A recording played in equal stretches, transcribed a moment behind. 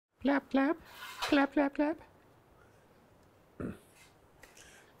Clap, clap, clap, clap, clap. All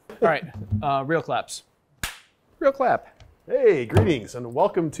right, real claps. Real clap. Hey, greetings, and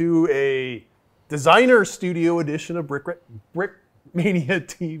welcome to a designer studio edition of Brickmania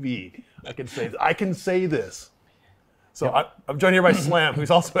TV. I can say this. So yep. I'm joined here by Slam,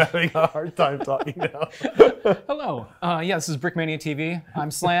 who's also having a hard time talking now. Hello. Yeah, this is Brickmania TV. I'm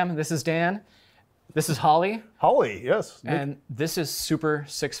Slam. This is Dan. This is Holly. Holly, yes. And this is Super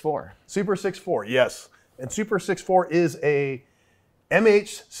 6.4. Super 6.4, yes. And Super 6.4 is a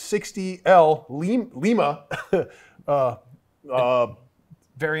MH-60L Lima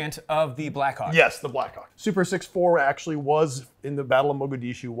variant of the Blackhawk. Yes, the Blackhawk. Super 6.4 actually was, in the Battle of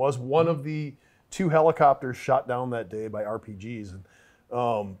Mogadishu, was one of the 2 helicopters shot down that day by RPGs.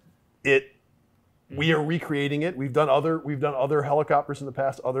 And we are recreating it. We've done other helicopters in the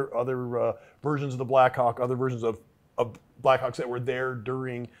past, other versions of the Blackhawk, other versions of Blackhawks that were there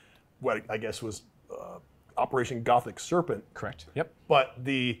during what I guess was Operation Gothic Serpent. Correct. Yep. But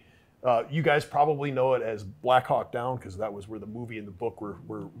you guys probably know it as Black Hawk Down because that was where the movie and the book were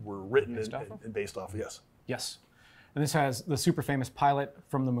written and based off. Yes. Yes. And this has the super famous pilot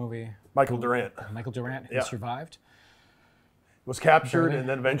from the movie, Michael Durant. Michael Durant, who survived. Was captured and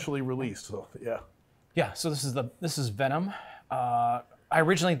then eventually released. So yeah. Yeah. So this is Venom. I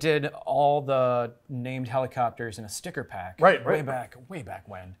originally did all the named helicopters in a sticker pack. Right. Way back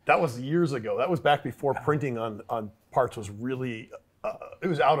when. That was years ago. That was back before printing on parts was really. It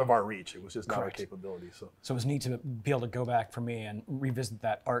was out of our reach. It was just not our capability. So it was neat to be able to go back for me and revisit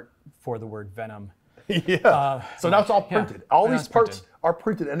that art for the word Venom. Yeah. So now it's all printed. Yeah. All these parts are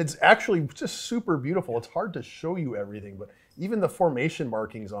printed, and it's actually just super beautiful. It's hard to show you everything, but even the formation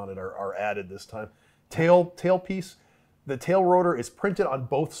markings on it are added this time. Tail piece. The tail rotor is printed on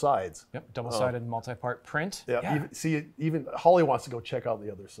both sides. Yep, double-sided multi-part print. Yeah. Even Holly wants to go check out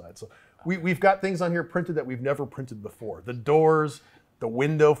the other side. So we've got things on here printed that we've never printed before. The doors, the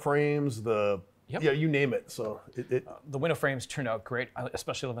window frames, you name it. So the window frames turned out great. I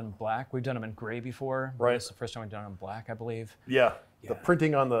especially love them in black. We've done them in gray before. Right. This is the first time we've done them in black, I believe. Yeah. The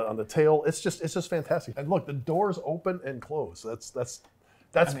printing on the tail, it's just fantastic. And look, the doors open and close. That's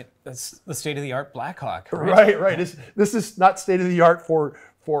the state-of-the-art Blackhawk. Right. This is not state-of-the-art for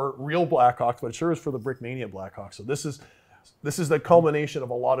real Blackhawks, but it sure is for the Brickmania Blackhawk. So this is the culmination of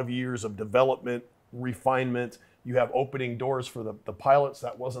a lot of years of development, refinement. You have opening doors for the pilots.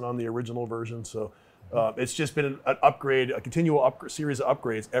 That wasn't on the original version. So it's just been an upgrade, a continual series of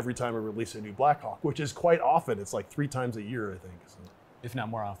upgrades every time we release a new Blackhawk, which is quite often. It's like 3 times a year, I think. So. If not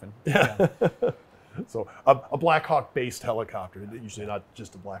more often. Yeah. So a Blackhawk-based helicopter, usually not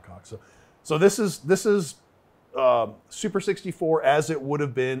just a Blackhawk. So this is Super 64 as it would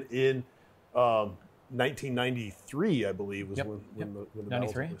have been in 1993, I believe, was when the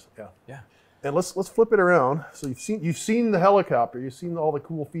 93. Yeah. And let's flip it around. So you've seen the helicopter, you've seen all the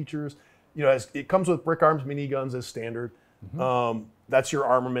cool features. You know, it comes with Brick Arms miniguns as standard. Mm-hmm. That's your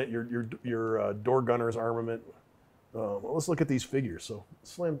armament, your door gunner's armament. Well, let's look at these figures. So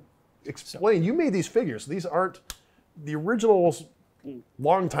Slam. Explain. You made these figures. These aren't the originals.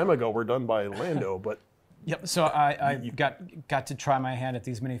 Long time ago, were done by Lando, but yep. So I got to try my hand at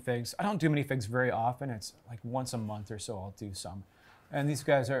these minifigs. I don't do minifigs very often. It's like once a month or so I'll do some, and these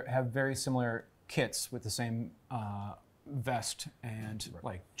guys have very similar kits with the same vest and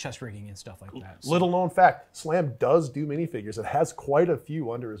like chest rigging and stuff like that. So. Little known fact: Slam does do minifigures. It has quite a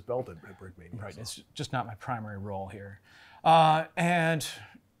few under his belt at Brickmania. Right. So. It's just not my primary role here, and.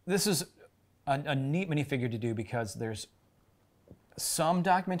 This is a neat minifigure to do because there's some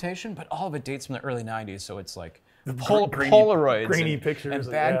documentation, but all of it dates from the early 90s, so it's like Polaroids grainy pictures and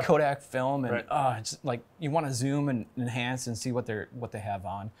bad Kodak film, and it's like you want to zoom and enhance and see what they have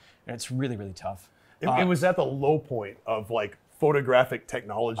on, and it's really, really tough. It was at the low point of like photographic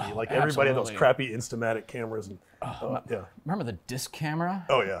technology. Like everybody had those crappy Instamatic cameras. And, Remember the disc camera?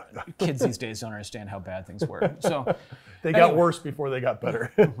 Oh yeah. Kids these days don't understand how bad things were. So they got worse before they got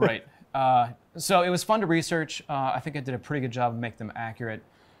better. Right. So it was fun to research. I think I did a pretty good job of making them accurate.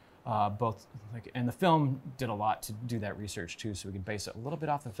 And the film did a lot to do that research too, so we could base it a little bit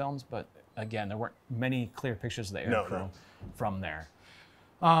off the films. But again, there weren't many clear pictures of the aircrew from there.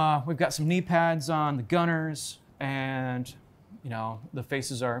 We've got some knee pads on the gunners, and the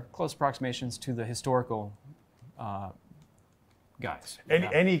faces are close approximations to the historical guys.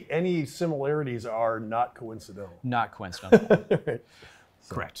 Any similarities are not coincidental. Not coincidental. Right.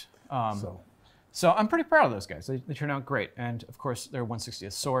 Correct. So I'm pretty proud of those guys. They turn out great, and of course they're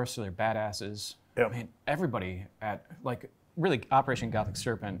 160th source, so they're badasses. Yep. I mean, everybody at really Operation Gothic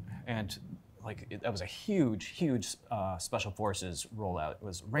Serpent and that was a huge special forces rollout. It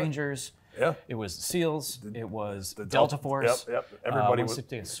was Rangers. Yeah. It was the SEALs. It was the Delta Force. Yep. Everybody was.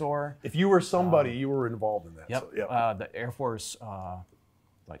 SOAR. If you were somebody, you were involved in that. Yep. So, yep. The Air Force,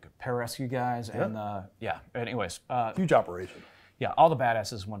 like pararescue guys, and Anyways. Huge operation. Yeah, all the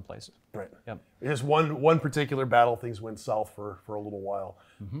badasses in one place. Right. Yep. There's one particular battle, things went south for a little while,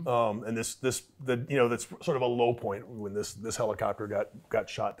 and that's sort of a low point when this helicopter got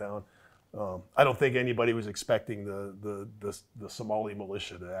shot down. I don't think anybody was expecting the Somali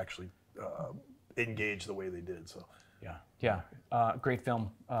militia to actually engage the way they did. So. Great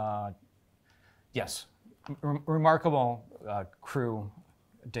film. Yes, remarkable crew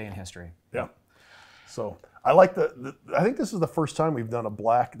day in history. Yeah. So I like I think this is the first time we've done a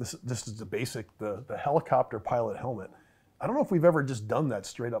black. This is the basic the helicopter pilot helmet. I don't know if we've ever just done that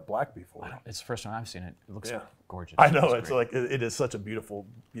straight up black before. It's the first time I've seen it. It looks gorgeous. I know it's like it is such a beautiful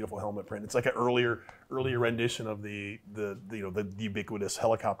helmet print. It's like an earlier rendition of the ubiquitous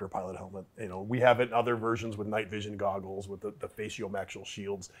helicopter pilot helmet. We have it in other versions with night vision goggles with the facial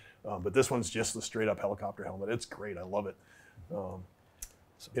shields, but this one's just the straight up helicopter helmet. It's great. I love it.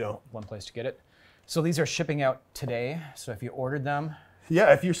 One place to get it. So these are shipping out today. So if you ordered them.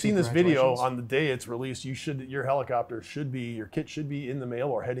 Yeah, if you've seen this video on the day it's released, your kit should be in the mail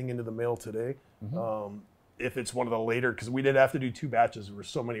or heading into the mail today. If it's one of the later, because we did have to do 2 batches. There were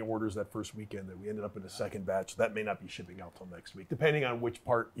so many orders that first weekend that we ended up in a second batch. That may not be shipping out till next week, depending on which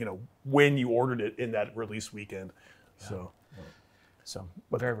part, when you ordered it in that release weekend. Yeah. So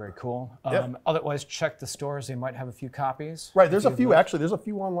very, very cool. Yeah. Otherwise, check the stores. They might have a few copies. Right. There's a few, actually. There's a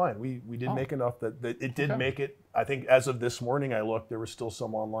few online. We did make enough that it did make it. I think as of this morning, I looked, there was still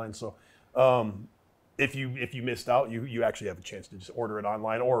some online. So if you missed out, you actually have a chance to just order it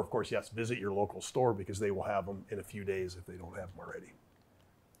online. Or, of course, yes, visit your local store because they will have them in a few days if they don't have them already.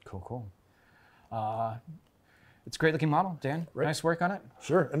 Cool. It's a great looking model, Dan. Right. Nice work on it.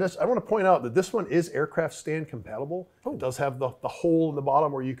 Sure. And I want to point out that this one is aircraft stand compatible. It does have the hole in the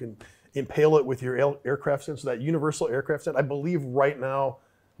bottom where you can impale it with your aircraft stand. So that universal aircraft stand, I believe right now,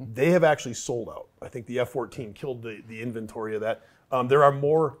 they have actually sold out. I think the F-14 killed the inventory of that. There are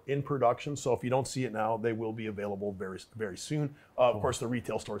more in production, so if you don't see it now, they will be available very, very soon. Of course, the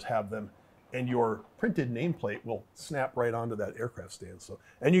retail stores have them. And your printed nameplate will snap right onto that aircraft stand. So,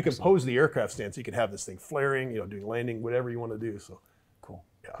 and you can pose the aircraft stand so you can have this thing flaring, doing landing, whatever you want to do. So, cool.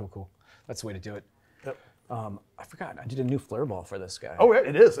 That's the way to do it. Yep. I forgot. I did a new flare ball for this guy. Oh,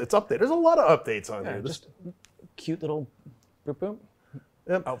 it is. It's updated. There's a lot of updates on here. Just cute little boop.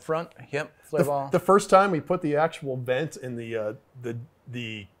 Yep. Out front. Yep. Flare ball. The first time we put the actual vent in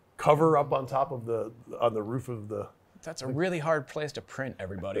the cover up on top of on the roof of the. That's a really hard place to print,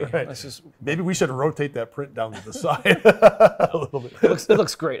 everybody. Right. Maybe we should rotate that print down to the side a little bit. It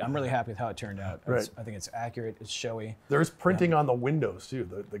looks great. I'm really happy with how it turned out. Right. I think it's accurate. It's showy. There's printing on the windows too.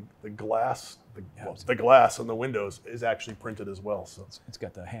 The glass, the glass on the windows is actually printed as well. So it's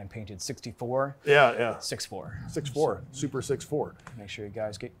got the hand painted 64. Yeah. 6.4. 6.4. Super 6.4. Make sure you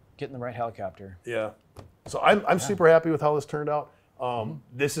guys get in the right helicopter. Yeah. So I'm super happy with how this turned out.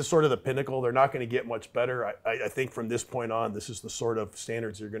 This is sort of the pinnacle. They're not going to get much better. I think from this point on, this is the sort of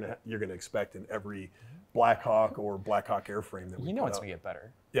standards you're going to expect in every Blackhawk or Blackhawk airframe that we it's going to get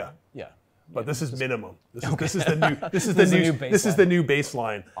better. Yeah. But this is minimum. This is the new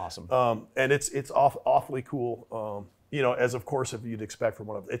baseline. Awesome. And it's awfully cool. As of course if you'd expect from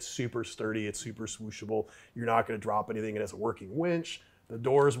one of it's super sturdy. It's super swooshable. You're not going to drop anything. It has a working winch. The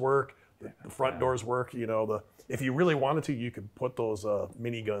doors work. The front doors work. If you really wanted to, you could put those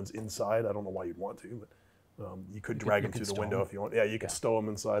miniguns inside. I don't know why you'd want to, but you could drag them through the window if you want. Yeah, you could stow them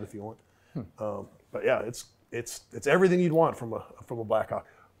inside if you want. But yeah, it's everything you'd want from a Blackhawk.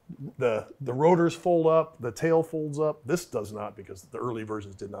 The rotors fold up, the tail folds up. This does not because the early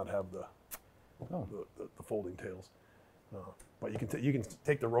versions did not have the folding tails. But you can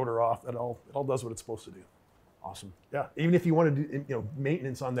take the rotor off. It all does what it's supposed to do. Awesome. Yeah, even if you want to do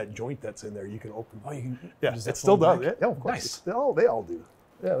maintenance on that joint that's in there, you can open. Oh, you can. Yeah, it still does. Yeah, of course. Nice. They all do.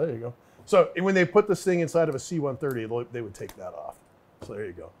 Yeah, there you go. So when they put this thing inside of a C-130, they would take that off. So there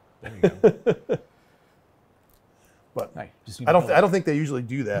you go. There you go. But I don't think they usually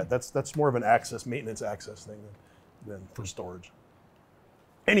do that. That's more of an maintenance access thing than for storage.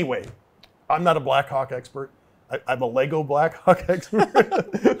 Anyway, I'm not a Blackhawk expert. I'm a Lego Blackhawk expert,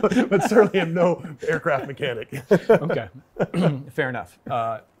 but certainly am no aircraft mechanic. Okay, fair enough.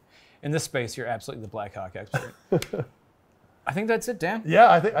 In this space, you're absolutely the Blackhawk expert. I think that's it, Dan. Yeah,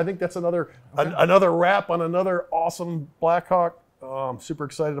 I think that's another wrap on another awesome Blackhawk. Super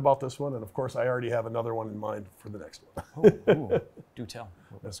excited about this one, and of course, I already have another one in mind for the next one. Ooh. Do tell.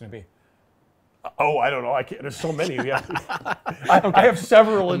 What's going to be? Oh, I don't know. I can't. There's so many. I have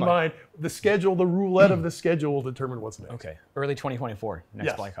several in mind. The schedule, the roulette of the schedule will determine what's next. Okay. Early 2024. Next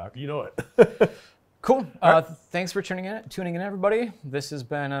Yes, Blackhawk. you know it. Cool. Thanks for tuning in, everybody. This has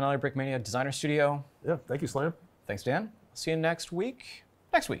been another Brickmania Designer Studio. Yeah. Thank you, Slam. Thanks, Dan. See you next week.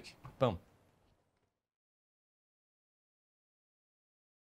 Boom.